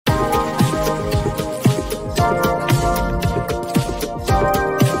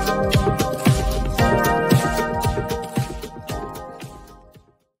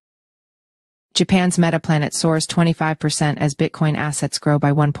Japan's Metaplanet soars 25% as Bitcoin assets grow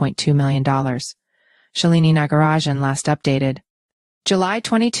by $1.2 million. Shalini Nagarajan last updated. July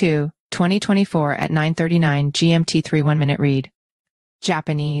 22, 2024 at 9:39 GMT 1-minute read.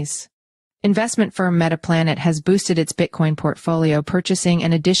 Japanese investment firm Metaplanet has boosted its Bitcoin portfolio, purchasing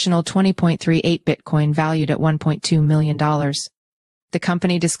an additional 20.38 Bitcoin valued at $1.2 million. The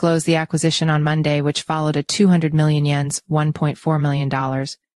company disclosed the acquisition on Monday, which followed a 200 million yen's $1.4 million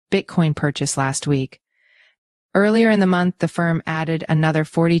Bitcoin purchase last week. Earlier in the month, the firm added another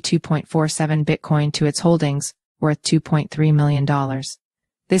 42.47 Bitcoin to its holdings, worth $2.3 million.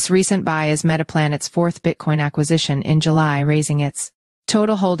 This recent buy is Metaplanet's fourth Bitcoin acquisition in July, raising its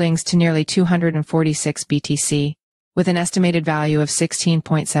total holdings to nearly 246 BTC, with an estimated value of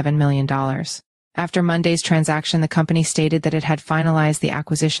 $16.7 million. After Monday's transaction, the company stated that it had finalized the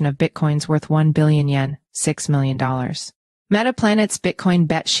acquisition of Bitcoins worth 1 billion yen, $6 million. Metaplanet's Bitcoin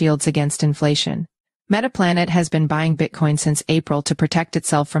bet shields against inflation. Metaplanet has been buying Bitcoin since April to protect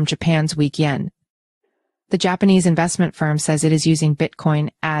itself from Japan's weak yen. The Japanese investment firm says it is using Bitcoin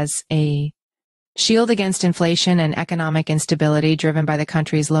as a shield against inflation and economic instability driven by the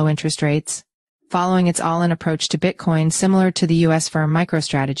country's low interest rates. Following its all-in approach to Bitcoin, similar to the U.S. firm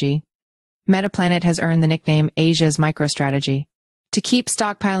MicroStrategy, Metaplanet has earned the nickname Asia's MicroStrategy. To keep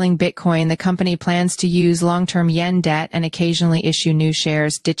stockpiling Bitcoin, the company plans to use long-term yen debt and occasionally issue new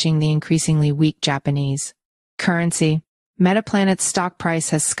shares, ditching the increasingly weak Japanese currency. Metaplanet's stock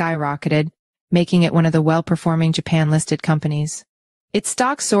price has skyrocketed, making it one of the well-performing Japan-listed companies. Its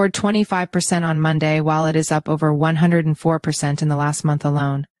stock soared 25% on Monday, while it is up over 104% in the last month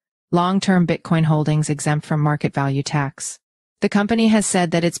alone. Long-term Bitcoin holdings exempt from market value tax. The company has said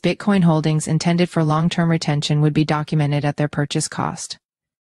that its Bitcoin holdings intended for long-term retention would be documented at their purchase cost.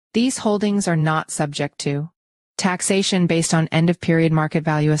 These holdings are not subject to taxation based on end-of-period market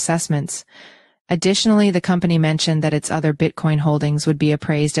value assessments. Additionally, the company mentioned that its other Bitcoin holdings would be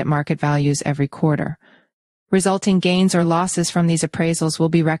appraised at market values every quarter. Resulting gains or losses from these appraisals will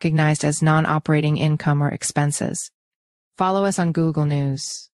be recognized as non-operating income or expenses. Follow us on Google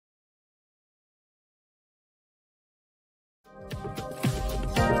News.